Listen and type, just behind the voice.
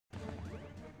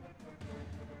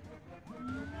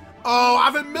Oh,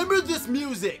 I remember this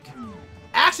music.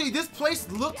 Actually, this place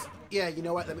looks... Yeah, you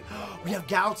know what? We have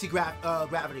galaxy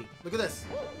gravity. Look at this.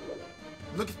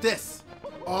 Look at this.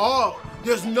 Oh,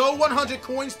 there's no 100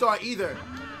 coin star either.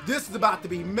 This is about to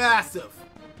be massive.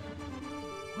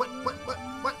 What?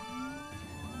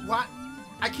 What?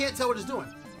 I can't tell what it's doing.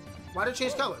 Why did it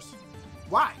change colors?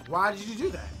 Why? Why did you do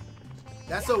that?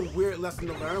 That's a weird lesson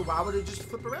to learn. Why would it just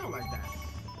flip around like that?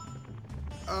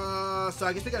 So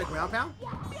I guess we got a ground pound?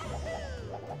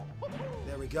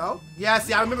 There we go. Yeah,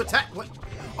 see, I remember what?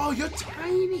 Oh, you're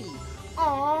tiny.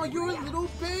 Oh, you're a little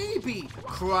baby.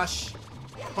 Crush,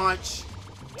 punch,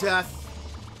 death,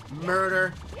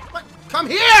 murder. What? Come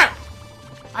here!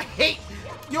 I hate...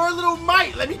 You're a little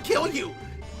mite. Let me kill you.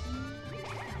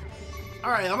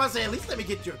 All right, I'm gonna say at least let me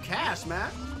get your cash, man.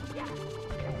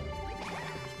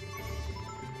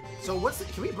 So what's it?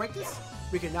 Can we break this?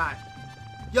 We cannot.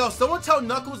 Yo, someone tell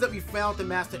Knuckles that we found the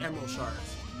Master Emerald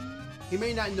shards. He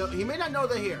may not know. He may not know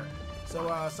they're here.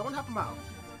 So someone help him out.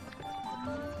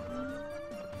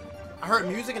 I heard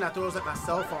music and I thought it was like my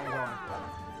cell phone going.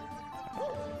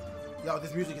 Yo,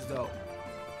 this music is dope.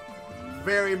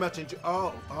 Very much enjoy.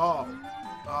 Oh.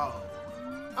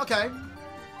 Okay.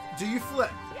 Do you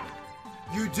flip?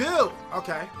 You do.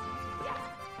 Okay.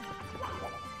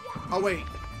 Oh wait.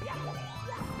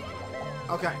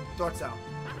 Okay. Thought so.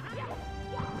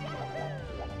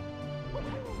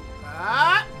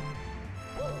 Ah!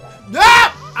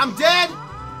 No! I'm dead!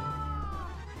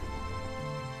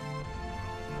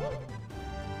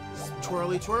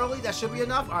 Twirly, twirly. That should be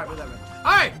enough. Alright, whatever.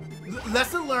 Alright!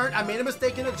 Lesson learned. I made a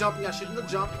mistake in the jumping. I shouldn't have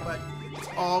jumped, but it's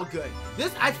all good.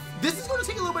 This is going to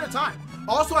take a little bit of time.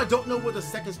 Also, I don't know where the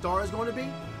second star is going to be,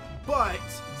 but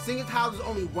seeing as how there's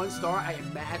only one star, I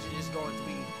imagine it's going to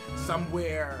be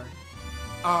somewhere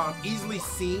easily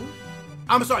seen.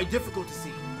 I'm sorry, difficult to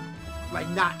see. Like,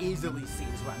 not easily seen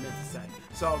is what I meant to say.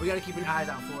 So, we gotta keep an eye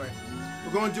out for it.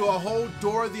 We're gonna do a whole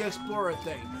Dora the Explorer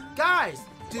thing. Guys,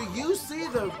 do you see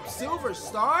the silver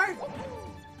star?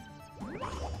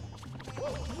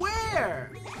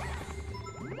 Where?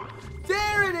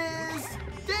 There it is!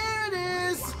 There it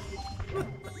is!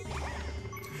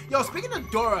 Yo, speaking of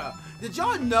Dora, did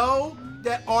y'all know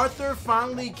that Arthur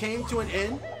finally came to an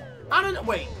end? I don't know.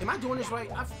 Wait, am I doing this right?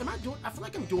 I feel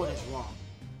like I'm doing this wrong.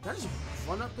 Can I just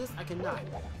run up this? I cannot.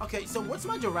 Okay, so what's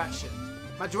my direction?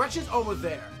 My direction's over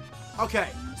there. Okay,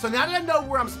 so now that I know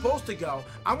where I'm supposed to go,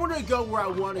 I'm gonna go where I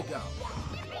want to go.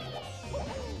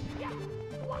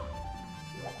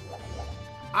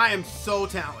 I am so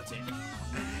talented.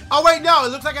 Oh wait, no, it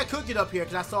looks like I could get up here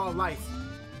because I saw a life.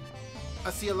 I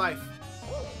see a life.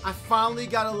 I finally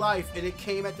got a life and it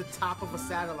came at the top of a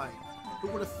satellite. Who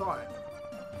would have thought?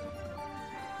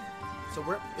 So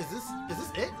where is this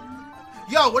it?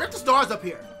 Yo, what if the stars up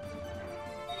here?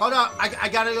 Hold up, I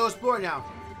gotta go explore now.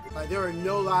 Like, there are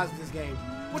no lives in this game.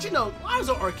 But you know, lives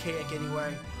are archaic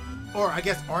anyway. Or I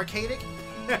guess arcadic?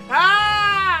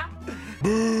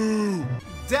 Boo!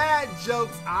 Dad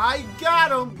jokes, I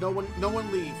got him. No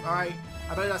one leave, alright?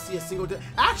 I better not see a single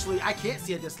actually, I can't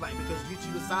see a dislike because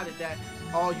YouTube decided that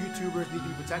all YouTubers need to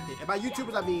be protected. And by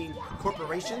YouTubers, I mean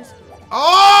corporations.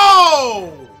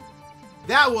 Oh!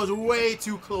 That was way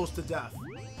too close to death.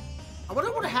 I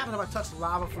wonder what would happen if I touched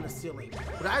lava from the ceiling.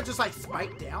 Would I just like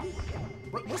spike down?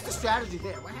 What's the strategy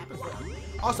there? What happens there?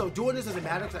 Also, doing this doesn't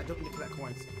matter because I don't need to collect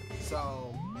coins.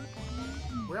 So,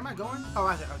 where am I going? Oh,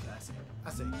 I see. Okay, I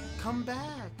see. Come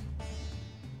back.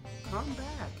 Come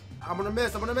back. I'm gonna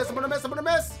miss. I'm gonna miss. Oh my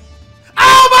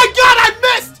god, I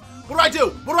missed! What do I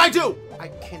do? What do I do? I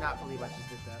cannot believe I just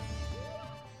did that.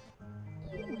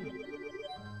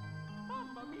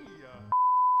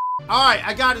 Alright,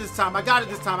 I got it this time. I got it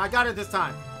this time.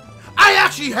 I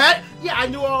actually had it! Yeah, I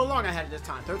knew all along I had it this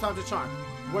time. Third time's a charm.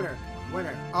 Winner.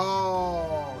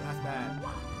 Oh, that's bad.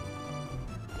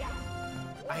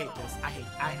 I hate this.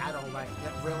 I don't like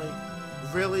it.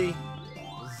 Really?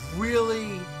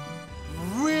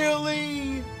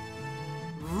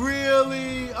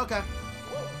 Okay.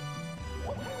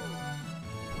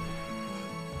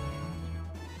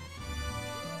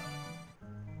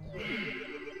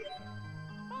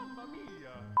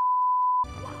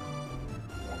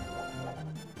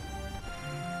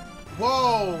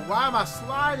 Whoa, why am I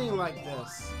sliding like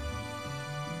this?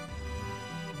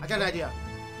 I got an idea.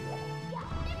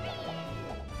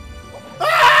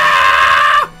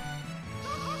 Ah!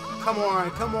 Come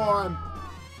on.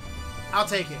 I'll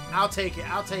take it.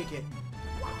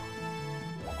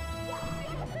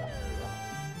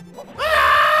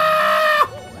 Ah!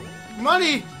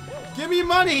 Money! Give me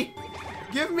money!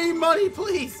 Give me money,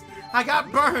 please! I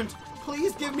got burned.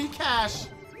 Please give me cash.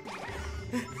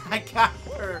 I got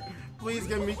her. Please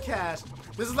give me cash.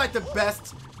 This is like the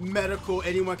best medical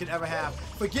anyone could ever have.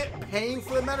 Forget paying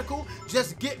for the medical.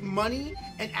 Just get money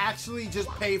and actually just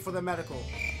pay for the medical.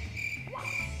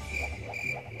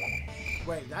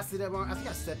 Wait, did I say that wrong? I think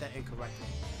I said that incorrectly.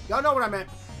 Y'all know what I meant.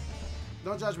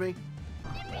 Don't judge me.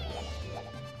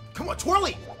 Come on,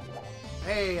 twirly!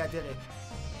 Hey, I did it.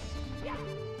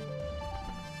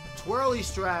 Twirly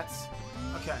strats.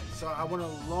 Okay, so I want a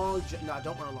long jump. No, I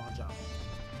don't want a long jump.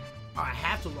 Oh, I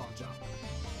have to long jump.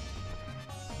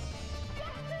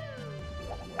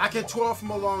 I can twirl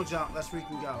from a long jump. Let's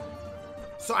freaking go.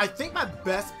 So I think my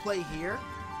best play here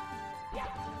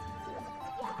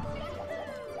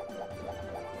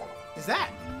is that.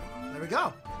 There we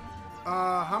go.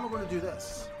 How am I going to do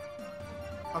this?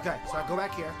 Okay, so I go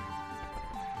back here.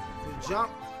 We jump.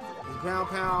 We ground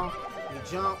pound. We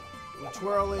jump. We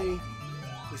twirly.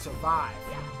 We survive.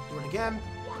 Do it again.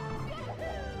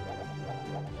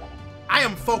 I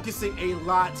am focusing a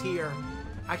lot here.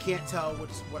 I can't tell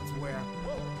what's where.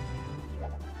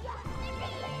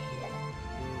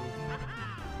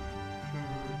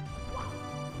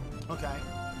 Okay.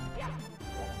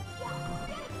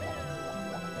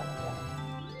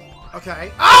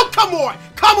 Okay. Oh, come on!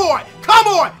 Come on! Come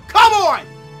on! Come on!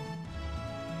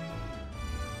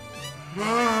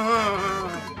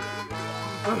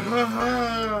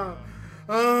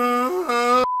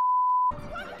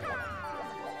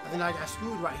 I think I got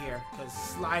screwed right here because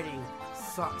sliding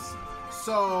sucks.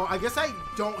 So I guess I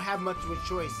don't have much of a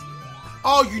choice.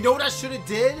 Oh, you know what I should have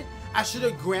did? I should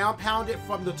have ground pounded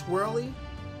from the twirly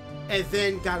and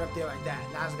then got up there like that.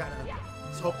 Now I just gotta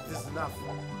hope that this is enough.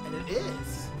 And it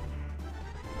is.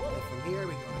 From here,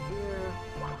 we go here.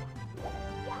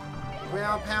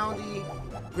 Ground poundy.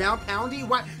 Ground poundy?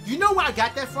 Why? You know where I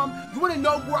got that from? You want to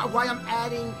know why I'm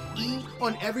adding E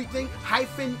on everything?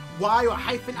 Hyphen Y or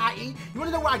hyphen IE? You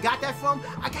want to know where I got that from?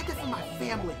 I got that from my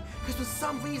family. Because for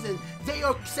some reason, they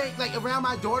are saying, like, around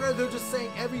my daughter, they're just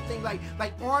saying everything like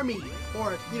army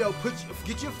or, you know,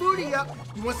 get your foodie up.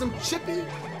 You want some chippy?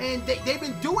 And they've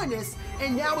been doing this,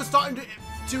 and now it's starting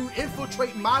to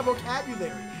infiltrate my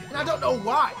vocabulary. And I don't know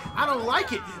why. I don't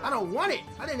like it. I don't want it.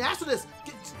 I didn't ask for this.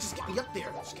 Just get me up there.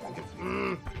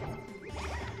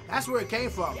 That's where it came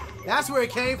from. That's where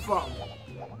it came from.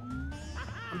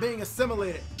 I'm being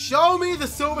assimilated. Show me the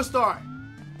silver star.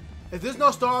 If there's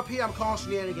no star up here, I'm calling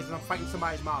shenanigans and I'm fighting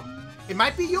somebody's mom. It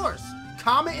might be yours.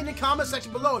 Comment in the comment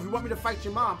section below if you want me to fight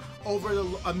your mom over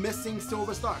a missing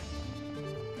silver star.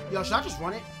 Yo, should I just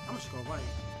run it? I'm just gonna run it.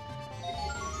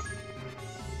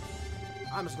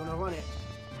 I'm just gonna run it.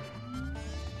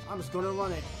 I'm just gonna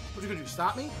run it. What you gonna do?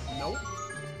 Stop me? Nope.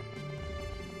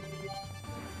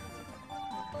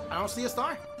 I don't see a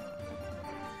star.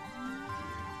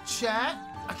 Chat?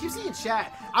 I keep seeing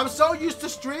chat. I'm so used to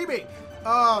streaming.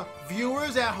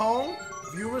 Viewers at home,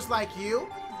 viewers like you,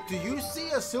 do you see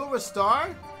a silver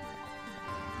star?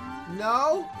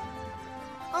 No?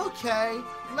 Okay,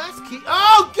 let's keep.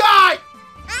 Oh, God!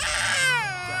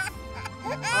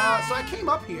 So I came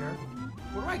up here.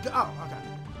 Where do I go? Oh, okay.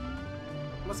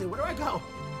 Let's see, where do I go?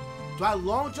 Do I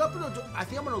long jump it or I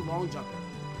think I'm gonna long jump it.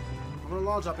 I'm gonna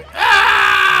long jump it.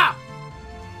 Ah!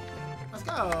 Let's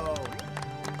go.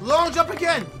 Long jump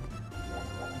again.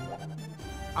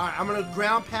 Alright, I'm gonna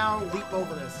ground pound leap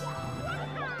over this.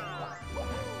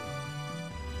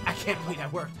 I can't believe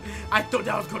that worked. I thought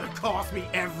that was gonna cost me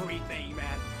everything,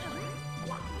 man.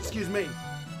 Excuse me.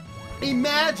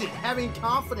 Imagine having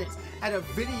confidence at a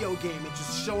video game and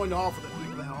just showing off for the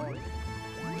people at home.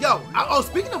 Yo, oh,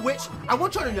 speaking of which, I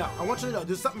want you to know,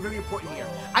 there's something very important here.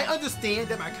 I understand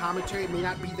that my commentary may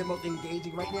not be the most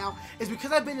engaging right now. It's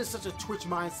because I've been in such a Twitch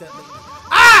mindset lately.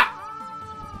 Ah!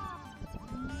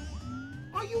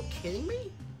 Are you kidding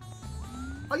me?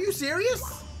 Are you serious?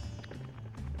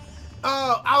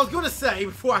 I was gonna say,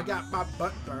 before I got my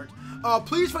butt burnt,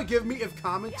 please forgive me if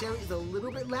commentary is a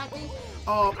little bit lacking.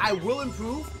 I will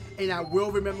improve, and I will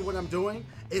remember what I'm doing.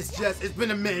 It's been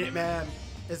a minute, man.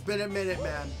 It's been a minute,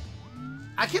 man.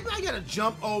 I can't believe I gotta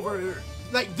jump over.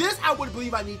 Like this, I would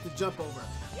believe I need to jump over.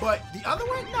 But the other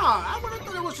way, nah. I would have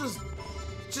thought it was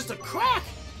just a crack.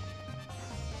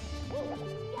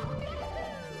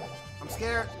 I'm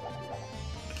scared.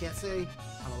 I can't see.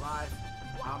 I'm alive.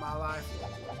 How am I alive?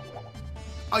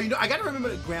 Oh, you know, I gotta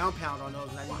remember to ground pound on those,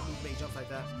 and I need to make jumps like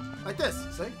that. Like this,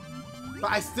 see?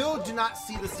 But I still do not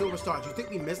see the silver star. Do you think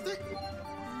we missed it?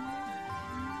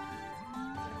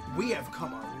 We have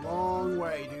come a long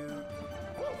way, dude.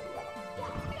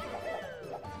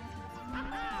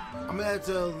 I'm gonna have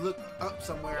to look up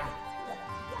somewhere.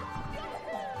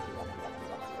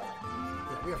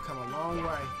 Yeah, we have come a long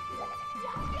way.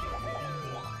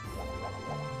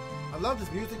 A love this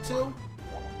music too.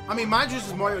 I mean, mind you, this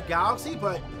is Mario Galaxy,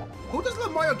 but who doesn't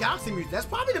love Mario Galaxy music? That's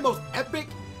probably the most epic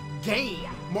game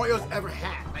Mario's ever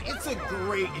had. Like, it's a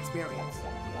great experience.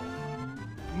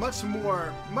 Much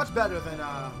better than,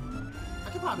 I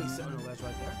could probably sit on the ledge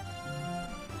right there.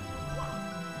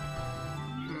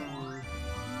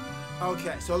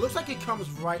 Okay, so it looks like it comes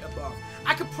right above.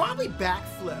 I could probably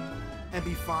backflip and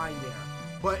be fine there.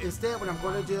 But instead, what I'm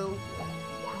going to do...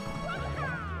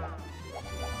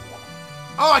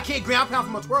 Oh, I can't ground pound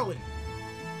from a twirly.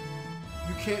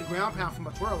 You can't ground pound from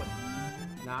a twirly.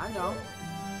 Now, I know.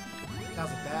 That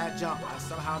was a bad jump. I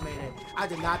somehow made it. I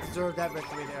did not deserve that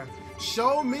victory there.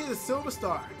 Show me the silver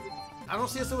star. I don't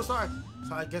see a silver star.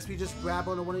 So I guess we just grab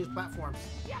onto one of these platforms.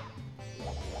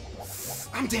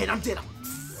 I'm dead. I'm dead.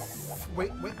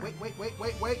 Wait.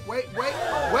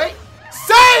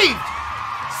 Saved!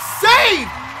 Saved!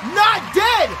 Not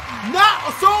dead!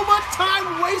 Not so much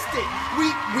time wasted.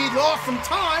 We lost some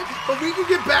time, but we can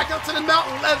get back up to the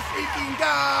mountain. Let's freaking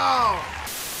go!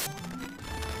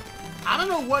 I don't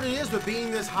know what it is with being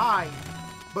this high,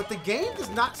 but the game does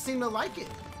not seem to like it.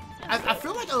 I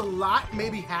feel like a lot may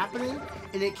be happening,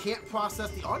 and it can't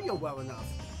process the audio well enough.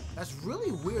 That's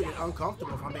really weird and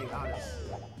uncomfortable, if I'm being honest.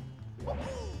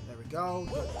 There we go.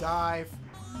 Good dive.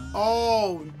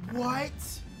 Oh, what?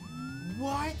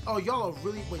 What? Oh, y'all are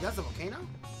really... Wait, that's a volcano?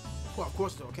 Well, of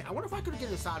course it's a volcano. I wonder if I could get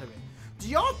inside of it. Do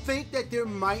y'all think that there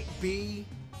might be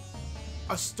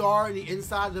a star in the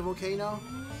inside of the volcano?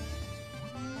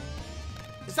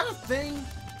 Is that a thing?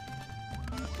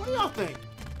 What do y'all think?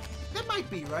 That might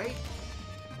be, right?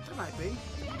 That might be.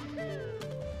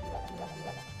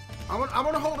 I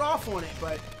want to hold off on it,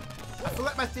 but I feel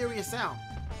like my theory is sound.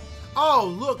 Oh,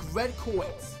 look, red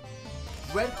coins.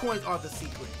 Red coins are the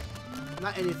secret.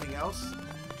 Not anything else.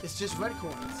 It's just red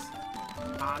coins.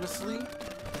 Honestly,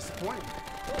 disappointing.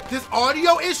 This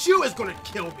audio issue is gonna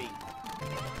kill me.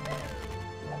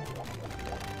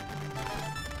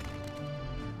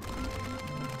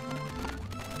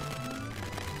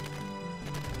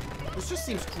 This just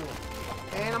seems cruel.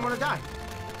 And I'm gonna die.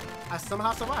 I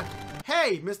somehow survived.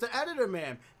 Hey, Mr. Editor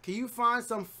Man, can you find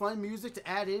some fun music to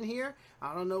add in here?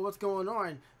 I don't know what's going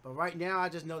on, but right now I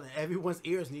just know that everyone's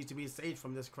ears need to be saved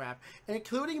from this crap,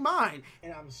 including mine,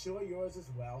 and I'm sure yours as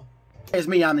well. It's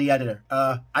me, I'm the editor.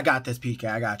 I got this, PK,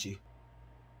 I got you.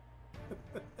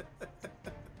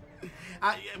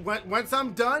 Once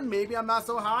I'm done, maybe I'm not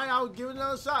so high, I'll give it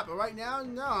another shot, but right now,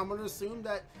 no, I'm gonna assume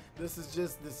that this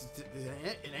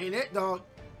ain't it, dog.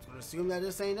 I'm gonna assume that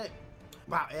this ain't it.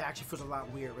 Wow, it actually feels a lot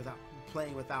weird without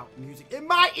playing without music in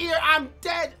my ear. I'm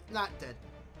dead. Not dead.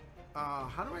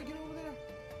 How do I get over there?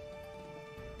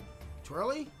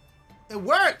 Twirly? It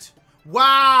worked.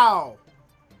 Wow.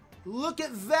 Look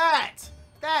at that.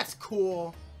 That's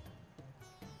cool.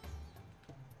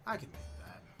 I can make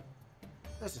that.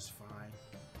 This is fine.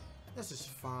 This is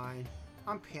fine.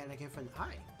 I'm panicking for...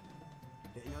 Hi.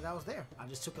 Didn't know that was there. I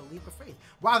just took a leap of faith.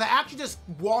 Wow, that actually just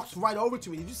walks right over to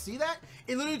me. Did you see that?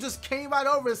 It literally just came right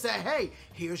over and said, hey,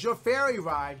 here's your ferry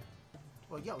ride.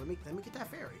 Well, yo, let me get that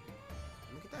ferry.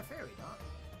 Let me get that ferry, dog.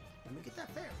 Let me get that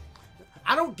ferry.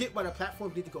 I don't get why the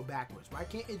platforms need to go backwards. Why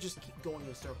can't it just keep going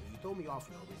in a circle? You throw me off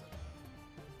for no reason.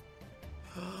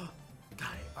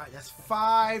 Got it. All right, that's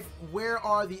 5. Where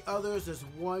are the others? There's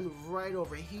one right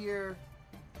over here.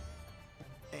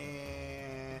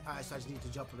 And alright, so I just need to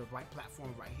jump to the right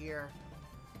platform right here.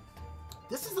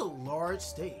 This is a large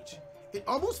stage. It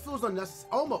almost feels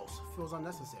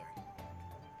unnecessary.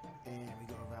 And we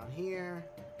go around here.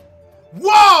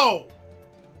 Whoa!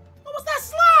 What was that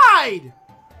slide?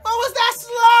 What was that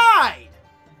slide?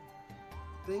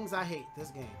 Things I hate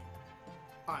this game.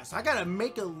 Alright, so I gotta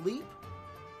make a leap.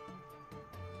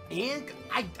 And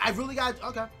I really gotta...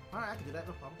 Okay. Alright, I can do that,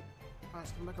 no problem. Alright,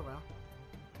 let's come back around.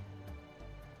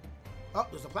 Oh,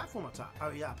 there's a platform up top. Oh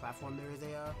yeah, platform. There is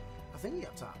a thingy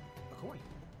up top, a coin.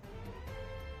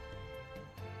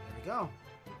 There we go. All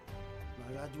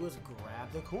you gotta do is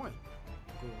grab the coin.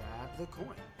 Grab the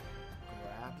coin.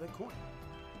 Grab the coin.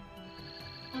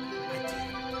 I did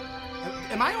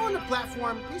it. Am I on the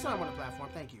platform? Please tell me I'm on the platform.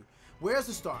 Thank you. Where's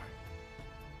the star?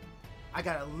 I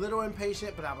got a little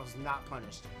impatient, but I was not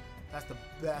punished. That's the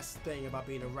best thing about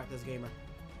being a reckless gamer.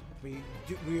 When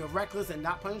you're reckless and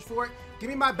not punished for it, give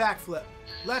me my backflip.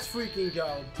 Let's freaking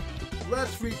go.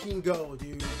 Let's freaking go,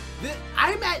 dude.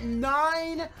 I'm at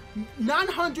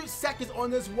 900 seconds on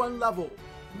this one level.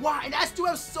 Why? And I still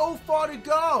have so far to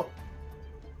go.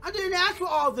 I didn't ask for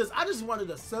all this. I just wanted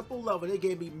a simple level. They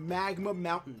gave me Magma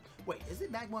Mountain. Wait, is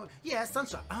it Magma? Yeah, it's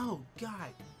Sunshine. Oh,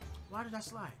 God. Why did I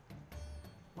slide?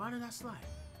 Why did I slide?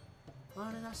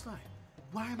 Why did I slide?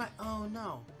 Why am I? Oh,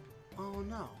 no. Oh,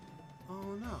 no.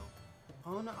 Oh no.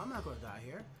 Oh no, I'm not gonna die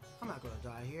here. I'm not gonna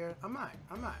die here. I'm not.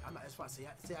 It's fine. See,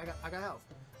 I got health.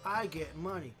 I get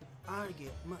money. I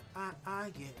get money. I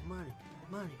get money.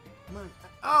 Money.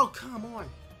 Oh, come on.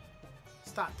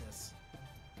 Stop this.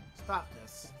 Stop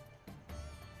this.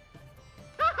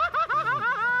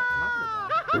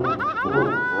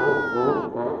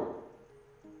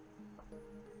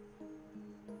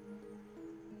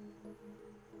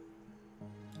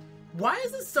 Why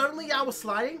is it suddenly I was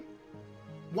sliding?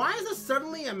 Why is it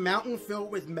suddenly a mountain filled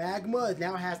with magma and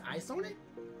now has ice on it?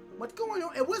 What's going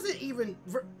on? It wasn't even...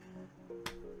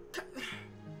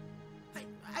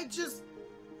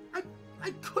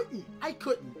 I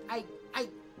couldn't.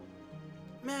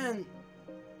 Man.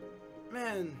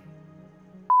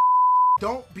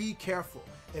 Don't be careful.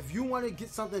 If you want to get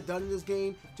something done in this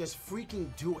game, just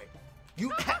freaking do it.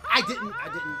 I didn't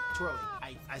twirling.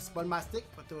 I spun my stick,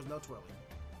 but there was no twirling.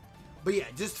 But yeah,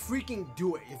 just freaking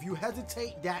do it. If you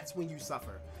hesitate, that's when you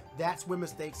suffer. That's when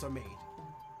mistakes are made.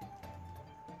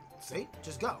 See?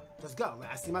 Just go. Just go.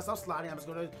 I see myself sliding. I'm just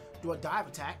going to do a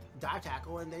dive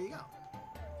tackle, and there you go.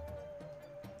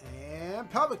 And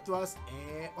pelvic thrust.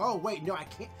 And oh, wait. No, I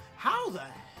can't. How the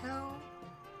hell?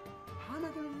 How am I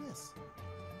going to do this?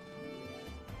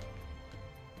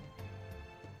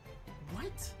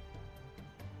 What?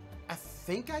 I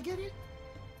think I get it?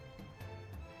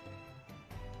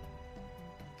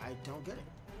 I don't get it.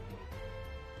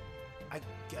 I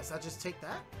guess I just take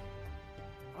that?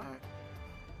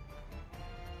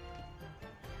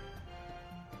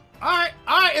 Alright,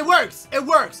 it works.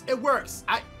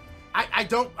 I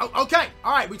don't, okay.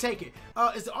 Alright, we take it.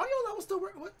 Is the audio level still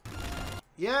working? What?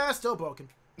 Yeah, still broken.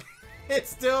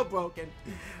 It's still broken.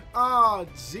 Oh,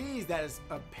 jeez, that is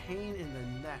a pain in the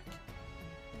neck.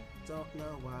 Don't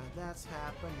know why that's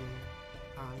happening.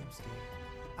 I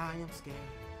am scared.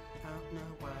 I don't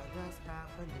know why that's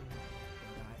happening.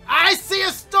 I see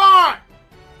a star! I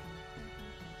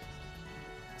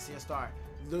see a star.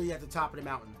 Literally at the top of the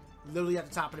mountain. Literally at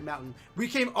the top of the mountain. We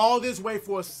came all this way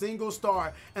for a single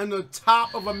star and the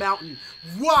top of a mountain.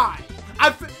 Why?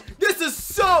 This is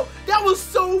so... That was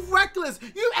so reckless.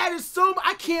 You added so much.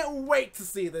 I can't wait to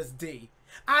see this D.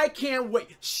 I can't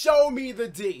wait. Show me the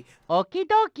D. Okie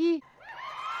dokie.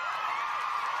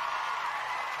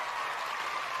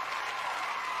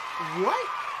 What?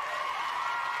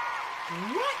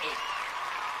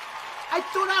 I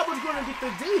thought I was gonna get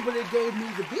the D, but it gave me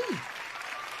the B.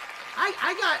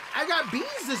 I got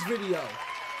B's this video.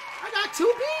 I got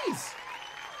 2 B's.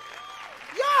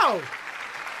 Yo.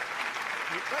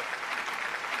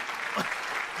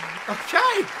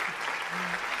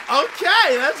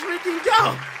 Okay, let's freaking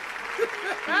go.